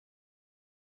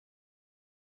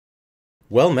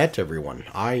Well met, everyone.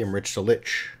 I am Rich the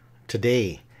Lich.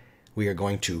 Today, we are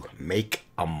going to make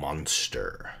a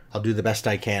monster. I'll do the best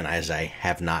I can as I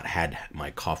have not had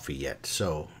my coffee yet.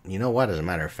 So, you know what? As a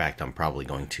matter of fact, I'm probably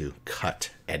going to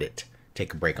edit,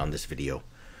 take a break on this video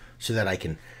so that I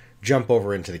can jump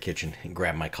over into the kitchen and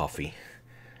grab my coffee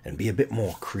and be a bit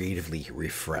more creatively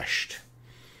refreshed.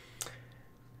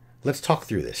 Let's talk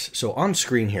through this. So on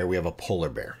screen here, we have a polar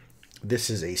bear. This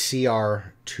is a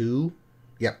CR2,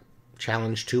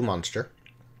 Challenge 2 monster.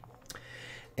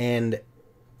 And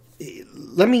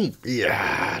let me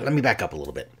back up a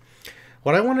little bit.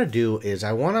 What I want to do is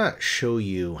I want to show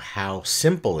you how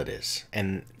simple it is.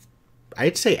 And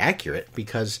I'd say accurate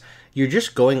because you're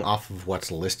just going off of what's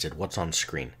listed, what's on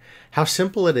screen. How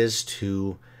simple it is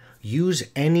to use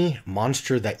any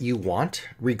monster that you want,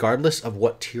 regardless of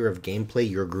what tier of gameplay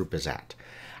your group is at.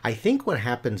 I think what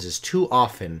happens is too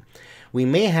often we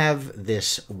may have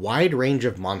this wide range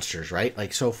of monsters, right?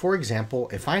 Like, so for example,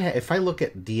 if I look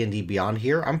at D&D Beyond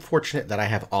here, I'm fortunate that I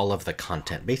have all of the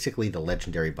content, basically the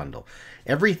legendary bundle,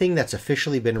 everything that's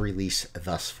officially been released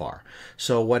thus far.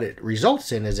 So what it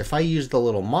results in is if I use the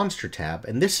little monster tab,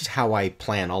 and this is how I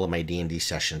plan all of my D&D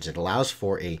sessions, it allows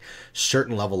for a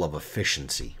certain level of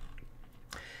efficiency.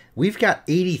 We've got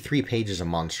 83 pages of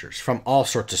monsters from all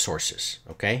sorts of sources,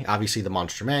 okay? Obviously the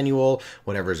monster manual,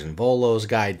 whatever's in Volo's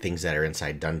guide, things that are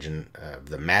inside Dungeon,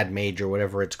 the Mad Mage or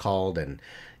whatever it's called, and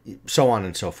so on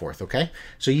and so forth, okay?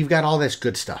 So you've got all this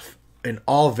good stuff in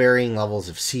all varying levels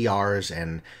of CRs,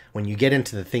 and when you get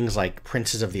into the things like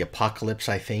Princes of the Apocalypse,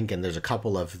 I think, and there's a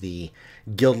couple of the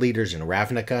guild leaders in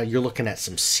Ravnica, you're looking at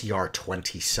some CR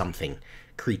 20-something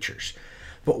creatures.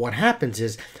 But what happens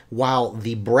is, while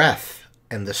the breadth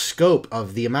and the scope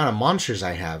of the amount of monsters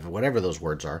I have, whatever those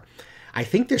words are, I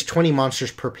think there's 20 monsters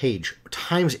per page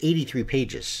times 83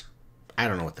 pages. I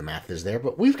don't know what the math is there,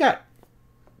 but we've got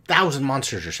 1,000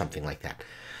 monsters or something like that.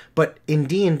 But in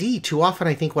D&D, too often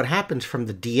I think what happens from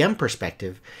the DM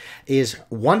perspective is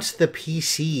once the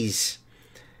PCs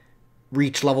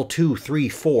reach level 2, 3,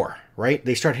 4, right?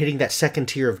 They start hitting that second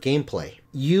tier of gameplay.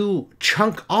 You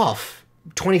chunk off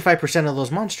 25% of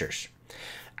those monsters.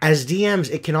 As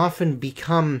DMs, it can often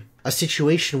become a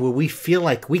situation where we feel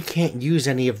like we can't use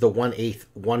any of the 1/8,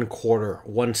 1/4,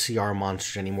 1 CR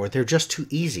monsters anymore. They're just too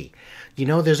easy. You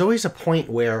know, there's always a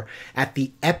point where at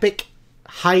the epic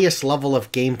highest level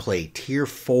of gameplay, tier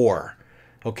 4,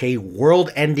 okay,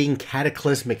 world-ending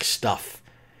cataclysmic stuff,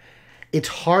 it's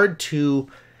hard to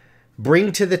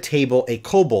bring to the table a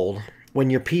kobold when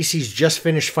your PC's just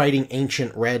finished fighting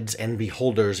ancient reds and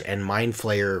beholders and mind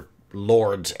flayer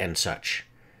lords and such.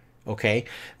 Okay,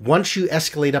 once you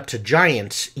escalate up to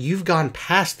giants, you've gone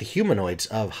past the humanoids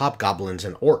of hobgoblins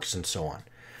and orcs and so on.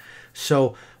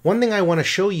 So one thing I want to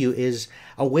show you is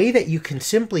a way that you can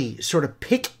simply sort of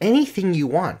pick anything you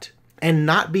want and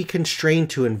not be constrained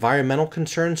to environmental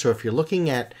concerns. So if you're looking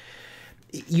at,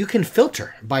 you can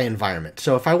filter by environment.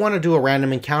 So if I want to do a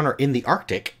random encounter in the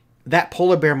Arctic, that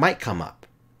polar bear might come up,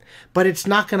 but it's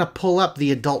not going to pull up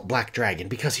the adult black dragon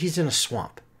because he's in a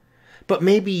swamp. But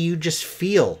maybe you just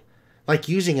feel like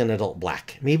using an adult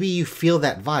black. Maybe you feel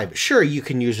that vibe. Sure, you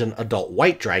can use an adult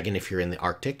white dragon if you're in the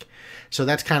Arctic. So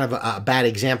that's kind of a bad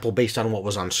example based on what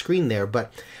was on screen there.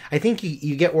 But I think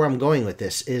you get where I'm going with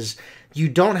this, is you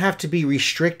don't have to be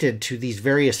restricted to these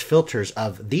various filters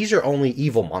of these are only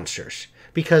evil monsters.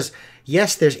 Because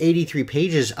yes, there's 83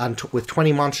 pages with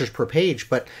 20 monsters per page.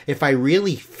 But if I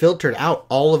really filtered out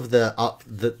all of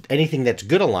the anything that's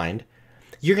good aligned,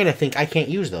 you're going to think, I can't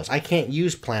use those. I can't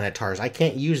use Planetars. I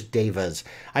can't use Devas.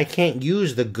 I can't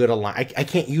use the good align. I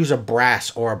can't use a brass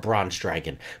or a bronze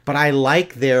dragon. But I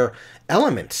like their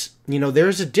elements. You know,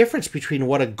 there's a difference between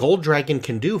what a gold dragon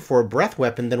can do for a breath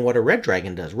weapon than what a red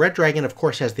dragon does. Red dragon, of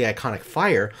course, has the iconic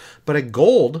fire. But a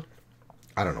gold,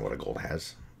 I don't know what a gold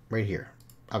has. Right here.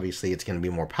 Obviously, it's going to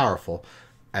be more powerful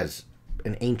as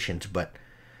an ancient. But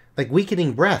like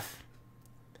weakening breath,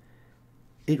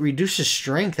 it reduces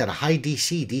strength at a high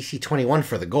DC, DC 21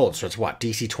 for the gold. So it's what,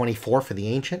 DC 24 for the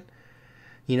ancient?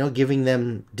 You know, giving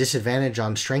them disadvantage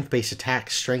on strength-based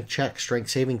attacks, strength checks, strength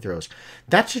saving throws.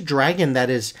 That's a dragon that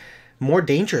is more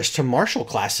dangerous to martial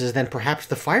classes than perhaps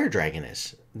the fire dragon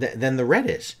is, than the red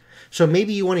is. So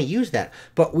maybe you want to use that.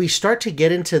 But we start to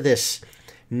get into this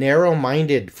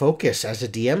narrow-minded focus as a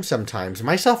DM sometimes,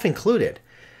 myself included,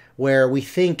 where we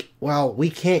think, well, we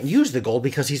can't use the gold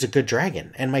because he's a good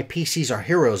dragon, and my PCs are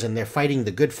heroes, and they're fighting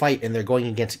the good fight, and they're going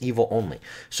against evil only.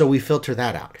 So we filter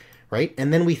that out, right?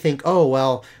 And then we think, oh,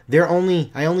 well, I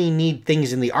only need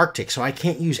things in the Arctic, so I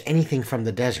can't use anything from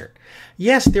the desert.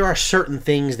 Yes, there are certain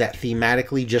things that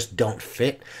thematically just don't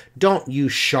fit. Don't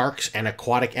use sharks and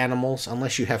aquatic animals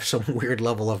unless you have some weird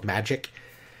level of magic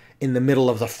in the middle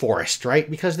of the forest,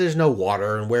 right? Because there's no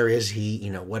water, and where is he?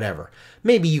 You know, whatever.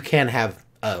 Maybe you can have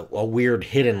a weird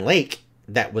hidden lake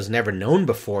that was never known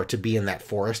before to be in that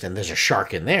forest, and there's a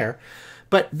shark in there.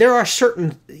 But there are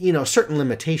certain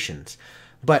limitations.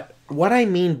 But what I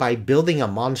mean by building a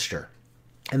monster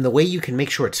and the way you can make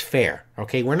sure it's fair,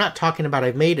 okay? We're not talking about,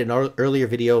 I've made an earlier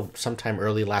video sometime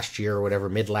early last year or whatever,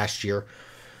 mid last year,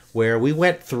 where we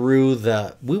went through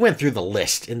the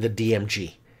list in the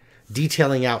DMG,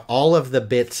 detailing out all of the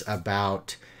bits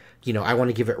about, you know, I want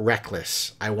to give it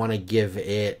reckless. I want to give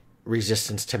it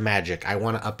resistance to magic. I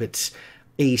want to up its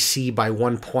AC by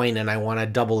 1 point, and I want to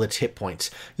double its hit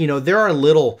points. You know, there are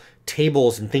little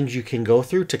tables and things you can go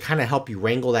through to kind of help you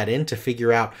wrangle that in to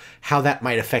figure out how that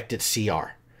might affect its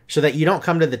CR. So that you don't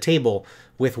come to the table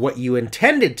with what you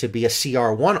intended to be a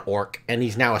CR1 orc, and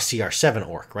he's now a CR7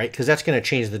 orc, right? Because that's going to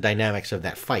change the dynamics of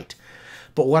that fight.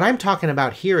 But what I'm talking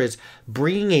about here is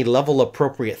bringing a level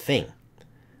appropriate thing.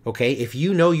 Okay, if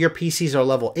you know your PCs are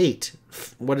level 8,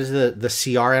 what is the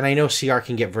CR? And I know CR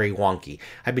can get very wonky.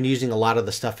 I've been using a lot of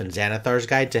the stuff in Xanathar's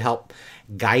guide to help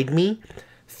guide me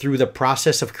through the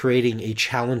process of creating a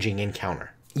challenging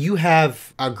encounter. You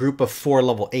have a group of 4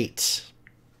 level 8s,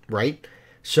 right?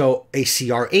 So a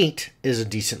CR8 is a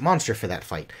decent monster for that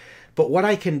fight. But what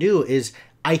I can do is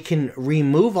I can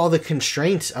remove all the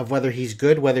constraints of whether he's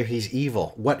good, whether he's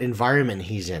evil, what environment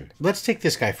he's in. Let's take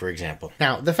this guy, for example.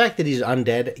 Now, the fact that he's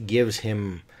undead gives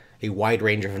him a wide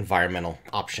range of environmental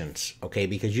options, okay?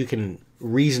 Because you can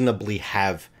reasonably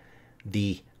have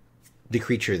the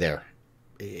creature there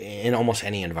in almost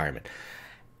any environment.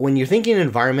 When you're thinking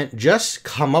environment, just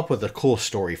come up with a cool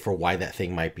story for why that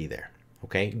thing might be there,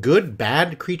 okay? Good,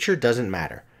 bad creature doesn't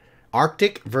matter.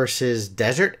 Arctic versus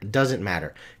desert doesn't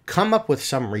matter. Come up with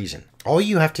some reason. All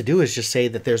you have to do is just say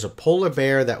that there's a polar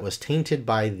bear that was tainted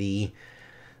by the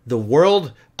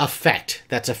world effect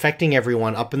that's affecting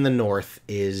everyone up in the north.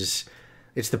 It's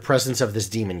the presence of this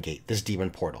demon gate, this demon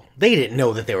portal. They didn't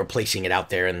know that they were placing it out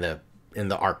there in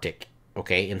the Arctic,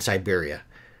 okay, in Siberia.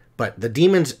 But the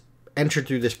demons entered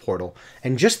through this portal,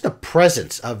 and just the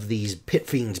presence of these pit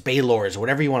fiends, Balors,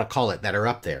 whatever you want to call it, that are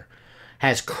up there,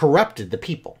 has corrupted the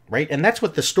people, right? And that's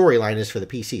what the storyline is for the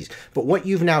PCs. But what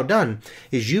you've now done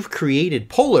is you've created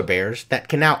polar bears that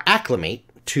can now acclimate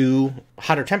to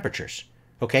hotter temperatures,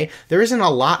 okay? There isn't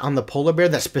a lot on the polar bear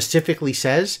that specifically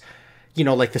says, you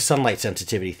know, like the sunlight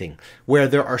sensitivity thing, where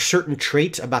there are certain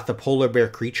traits about the polar bear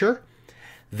creature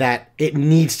that it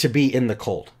needs to be in the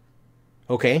cold,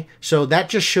 okay? So that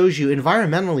just shows you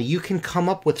environmentally you can come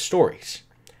up with stories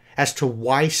as to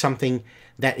why something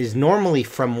that is normally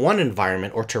from one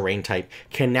environment or terrain type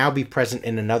can now be present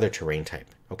in another terrain type.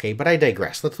 Okay, but I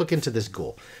digress. Let's look into this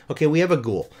ghoul. Okay, we have a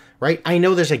ghoul, right? I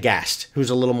know there's a ghast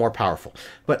who's a little more powerful,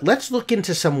 but let's look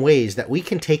into some ways that we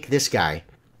can take this guy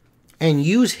and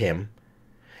use him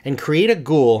and create a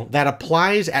ghoul that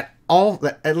applies at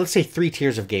let's say 3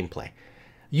 tiers of gameplay.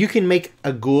 You can make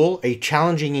a ghoul a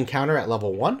challenging encounter at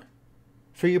level 1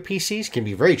 for your PCs. Can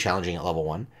be very challenging at level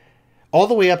 1. All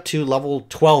the way up to level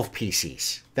 12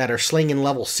 PCs that are slinging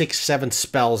level 6, 7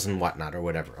 spells and whatnot or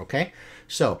whatever, okay?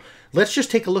 So let's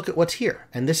just take a look at what's here.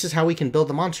 And this is how we can build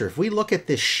the monster. If we look at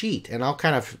this sheet, and I'll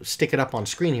kind of stick it up on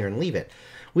screen here and leave it.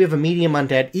 We have a medium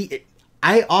undead.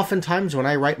 I oftentimes, when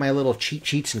I write my little cheat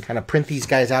sheets and kind of print these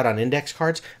guys out on index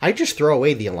cards, I just throw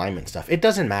away the alignment stuff. It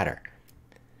doesn't matter.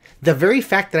 The very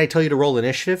fact that I tell you to roll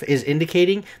initiative is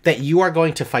indicating that you are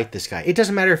going to fight this guy. It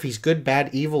doesn't matter if he's good, bad,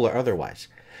 evil, or otherwise.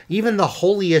 Even the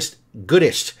holiest,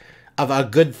 goodest of a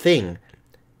good thing,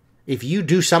 if you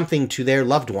do something to their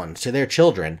loved ones, to their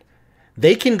children,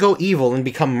 they can go evil and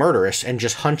become murderous and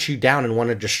just hunt you down and want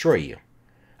to destroy you.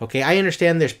 Okay, I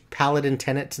understand there's paladin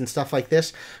tenets and stuff like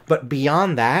this, but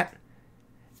beyond that,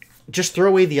 just throw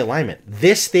away the alignment.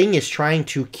 This thing is trying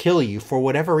to kill you for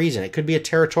whatever reason. It could be a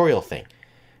territorial thing,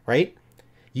 right?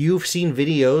 You've seen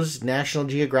videos, National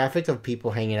Geographic, of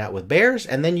people hanging out with bears,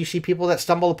 and then you see people that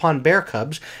stumble upon bear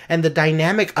cubs, and the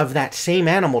dynamic of that same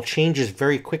animal changes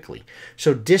very quickly.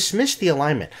 So dismiss the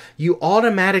alignment. You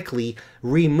automatically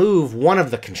remove one of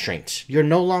the constraints. You're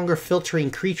no longer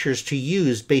filtering creatures to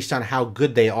use based on how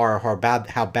good they are or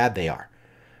how bad they are.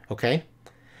 Okay?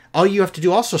 All you have to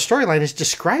do also, storyline, is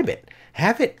describe it.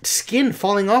 Have its skin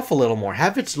falling off a little more.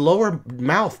 Have its lower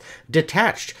mouth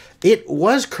detached. It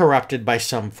was corrupted by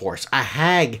some force. A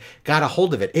hag got a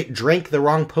hold of it. It drank the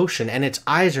wrong potion, and its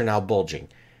eyes are now bulging.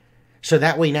 So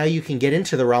that way now you can get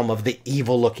into the realm of the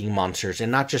evil-looking monsters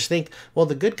and not just think, well,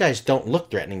 the good guys don't look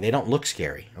threatening. They don't look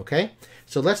scary, okay?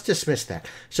 So let's dismiss that.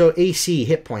 So AC,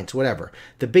 hit points, whatever.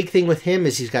 The big thing with him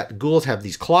is ghouls have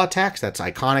these claw attacks. That's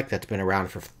iconic. That's been around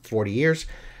for 40 years.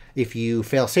 If you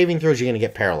fail saving throws, you're going to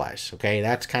get paralyzed, okay?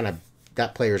 That's kind of,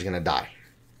 that player's going to die.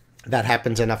 That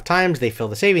happens enough times, they fail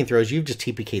the saving throws, you've just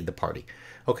TPK'd the party.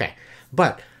 Okay,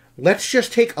 but let's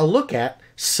just take a look at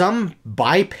some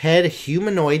biped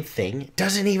humanoid thing. It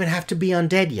doesn't even have to be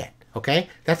undead yet, okay?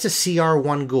 That's a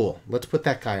CR1 ghoul. Let's put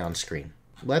that guy on screen.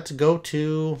 Let's go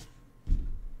to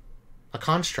a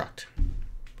construct.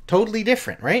 Totally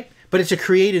different, right? But it's a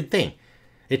created thing.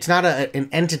 It's not an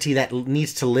entity that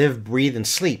needs to live, breathe, and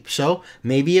sleep. So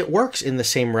maybe it works in the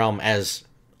same realm as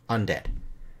undead.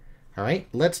 All right,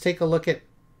 let's take a look at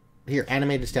here,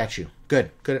 animated statue.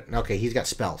 Good. Okay, he's got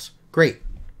spells. Great.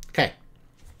 Okay.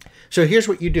 So here's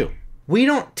what you do. We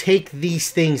don't take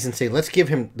these things and say, let's give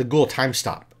him the ghoul time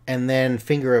stop, and then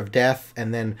finger of death,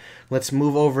 and then let's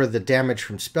move over the damage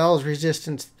from spells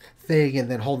resistance thing,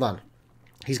 and then hold on.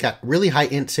 He's got really high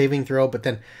int saving throw, but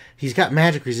then he's got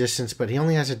magic resistance, but he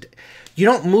only has a... You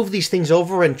don't move these things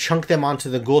over and chunk them onto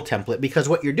the ghoul template, because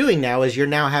what you're doing now is you're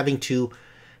now having to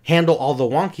handle all the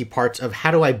wonky parts of how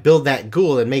do I build that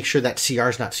ghoul and make sure that CR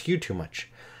is not skewed too much.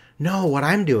 No, what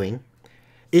I'm doing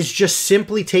is just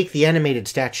simply take the animated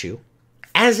statue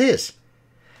as is.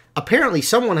 Apparently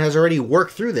someone has already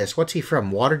worked through this. What's he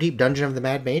from? Waterdeep Dungeon of the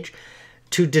Mad Mage?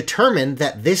 To determine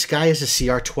that this guy is a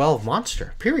CR12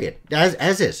 monster, period,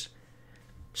 as is.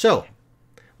 So,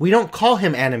 we don't call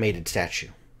him animated statue.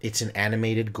 It's an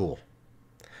animated ghoul.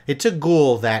 It's a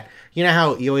ghoul that, you know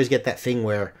how you always get that thing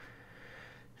where,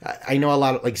 I know a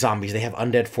lot of, like zombies, they have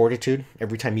undead fortitude.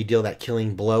 Every time you deal that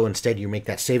killing blow, instead you make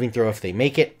that saving throw. If they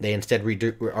make it, they instead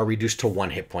are reduced to 1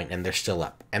 hit point and they're still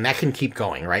up. And that can keep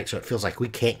going, right? So it feels like we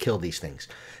can't kill these things.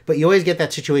 But you always get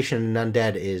that situation in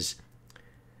undead is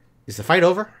the fight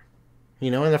over?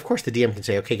 You know, and of course the DM can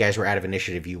say, okay guys, we're out of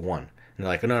initiative, you won. And they're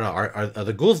like, no, are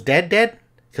the ghouls dead?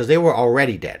 Because they were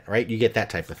already dead, right? You get that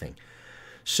type of thing.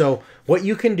 So what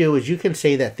you can do is you can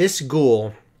say that this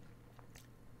ghoul,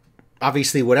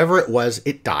 obviously, whatever it was,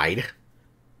 it died.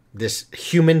 This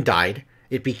human died.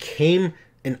 It became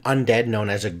an undead known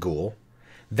as a ghoul.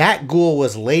 That ghoul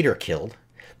was later killed,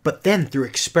 but then through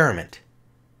experiment,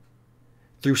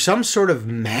 through some sort of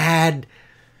mad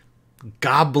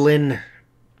goblin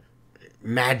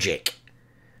magic,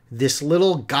 this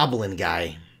little goblin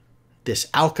guy, this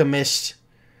alchemist,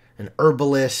 an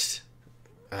herbalist,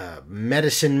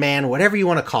 medicine man, whatever you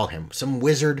want to call him, some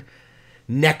wizard,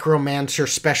 necromancer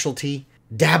specialty,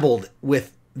 dabbled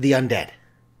with the undead.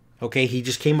 Okay, he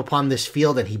just came upon this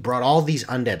field and he brought all these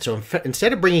undead. So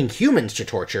instead of bringing humans to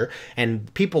torture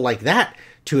and people like that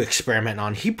to experiment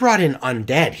on, he brought in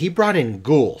undead. He brought in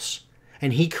ghouls.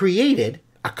 And he created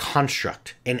a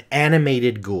construct, an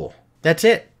animated ghoul. That's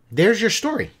it. There's your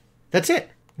story. That's it.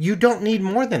 You don't need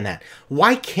more than that.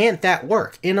 Why can't that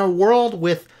work? In a world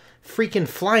with freaking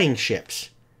flying ships,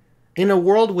 in a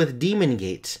world with demon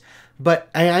gates. But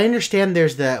I understand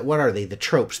there's the, what are they? The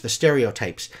tropes, the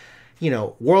stereotypes. You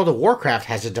know, World of Warcraft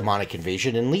has a demonic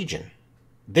invasion in Legion.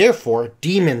 Therefore,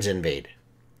 demons invade.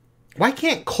 Why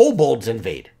can't kobolds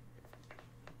invade?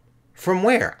 From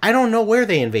where? I don't know where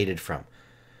they invaded from.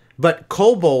 But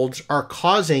kobolds are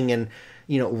causing an,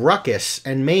 ruckus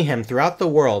and mayhem throughout the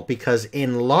world because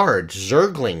in large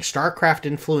Zergling, StarCraft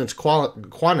influenced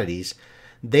quantities,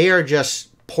 they are just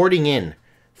porting in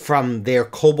from their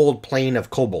kobold plane of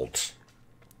kobolds.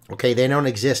 Okay, they don't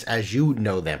exist as you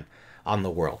know them on the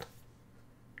world.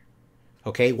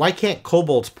 Okay, why can't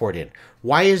kobolds port in?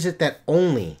 Why is it that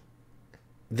only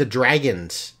the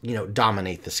dragons,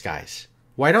 dominate the skies?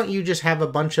 Why don't you just have a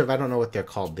bunch of, I don't know what they're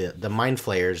called, the mind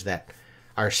flayers that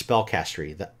are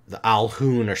spellcastery, the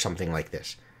Alhun or something like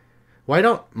this? Why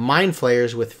don't mind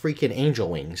flayers with freaking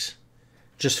angel wings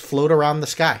just float around the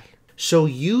sky? So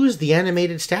use the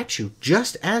animated statue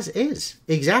just as is.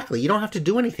 Exactly. You don't have to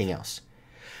do anything else.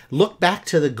 Look back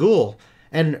to the ghoul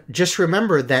and just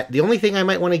remember that the only thing I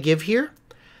might want to give here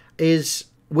is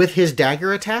with his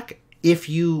dagger attack, if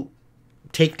you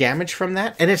take damage from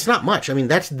that, and it's not much. I mean,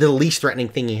 that's the least threatening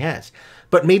thing he has.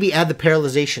 But maybe add the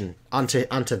paralyzation onto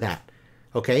that.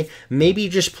 Okay? Maybe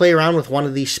just play around with one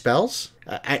of these spells.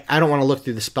 I don't want to look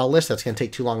through the spell list. That's going to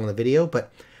take too long in the video.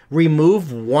 But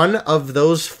remove one of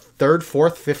those 3rd,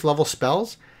 4th, 5th level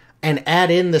spells and add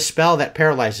in the spell that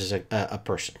paralyzes a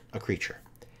person, a creature.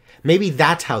 Maybe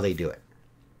that's how they do it.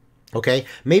 Okay?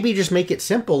 Maybe just make it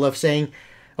simple of saying,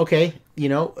 okay,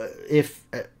 if,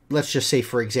 let's just say,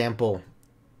 for example,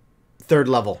 3rd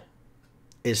level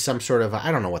is some sort of,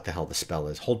 I don't know what the hell the spell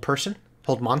is. Hold person?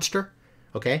 Hold monster?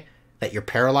 Okay? That you're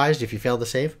paralyzed if you fail to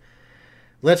save.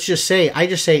 Let's just say, I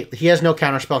just say, he has no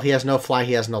counterspell, he has no fly,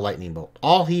 he has no lightning bolt.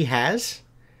 All he has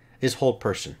is hold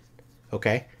person.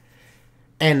 Okay?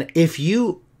 And if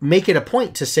you make it a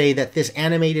point to say that this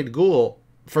animated ghoul,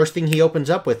 first thing he opens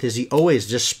up with is he always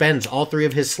just spends all 3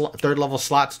 of his third level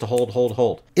slots to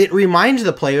hold. It reminds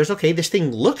the players, okay, this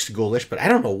thing looks ghoulish, but I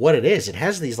don't know what it is. It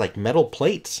has these like metal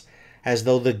plates, as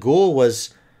though the ghoul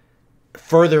was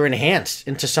further enhanced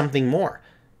into something more.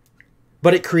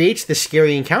 But it creates this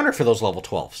scary encounter for those level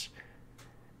 12s.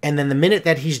 And then the minute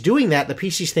that he's doing that, the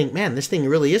PCs think, man, this thing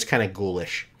really is kind of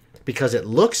ghoulish. Because it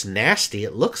looks nasty.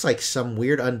 It looks like some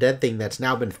weird undead thing that's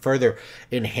now been further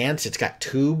enhanced. It's got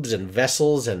tubes and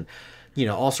vessels and, you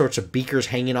know, all sorts of beakers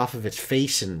hanging off of its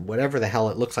face and whatever the hell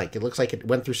it looks like. It looks like it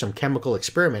went through some chemical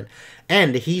experiment.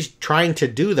 And he's trying to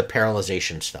do the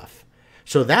paralyzation stuff.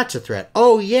 So that's a threat.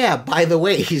 Oh, yeah, by the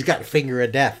way, he's got Finger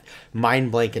of Death,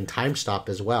 Mind Blank, and Time Stop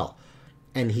as well.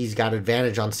 And he's got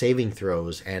advantage on saving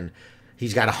throws. And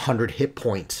he's got 100 hit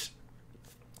points.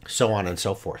 So on and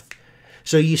so forth.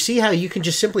 So you see how you can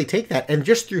just simply take that, and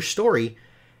just through story,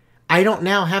 I don't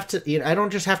now have to, you know, I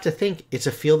don't just have to think it's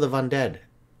a field of undead.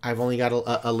 I've only got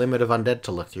a limit of undead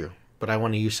to look through, but I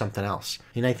want to use something else.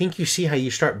 And I think you see how you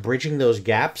start bridging those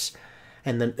gaps,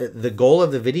 and then the goal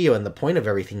of the video and the point of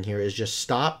everything here is just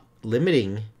stop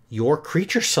limiting your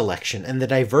creature selection and the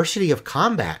diversity of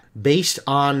combat based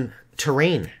on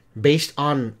terrain, based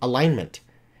on alignment,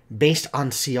 based on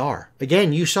CR.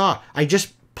 Again, you saw, I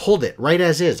just pulled it right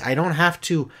as is. I don't have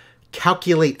to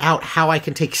calculate out how I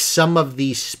can take some of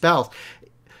these spells.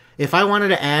 If I wanted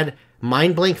to add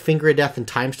Mind Blank, Finger of Death, and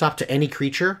Time Stop to any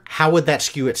creature, how would that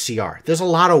skew its CR? There's a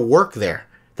lot of work there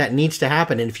that needs to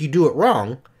happen, and if you do it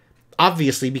wrong,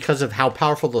 obviously because of how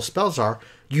powerful those spells are,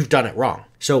 you've done it wrong.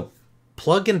 So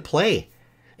plug and play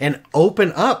and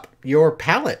open up your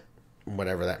palette,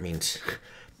 whatever that means,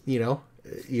 you know,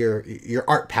 your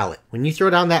art palette. When you throw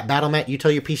down that battle mat, you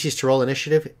tell your PCs to roll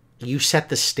initiative, you set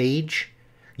the stage,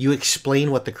 you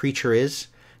explain what the creature is,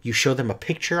 you show them a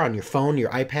picture on your phone, your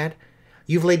iPad,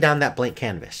 you've laid down that blank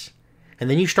canvas. And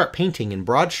then you start painting in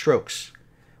broad strokes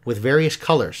with various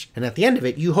colors. And at the end of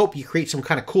it, you hope you create some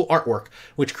kind of cool artwork,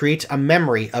 which creates a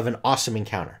memory of an awesome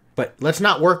encounter. But let's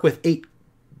not work with 8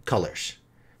 colors.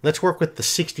 Let's work with the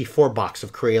 64 box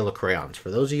of Crayola crayons.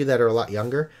 For those of you that are a lot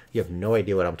younger, you have no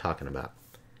idea what I'm talking about.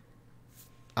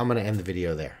 I'm going to end the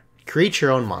video there. Create your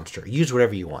own monster. Use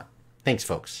whatever you want. Thanks,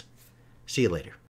 folks. See you later.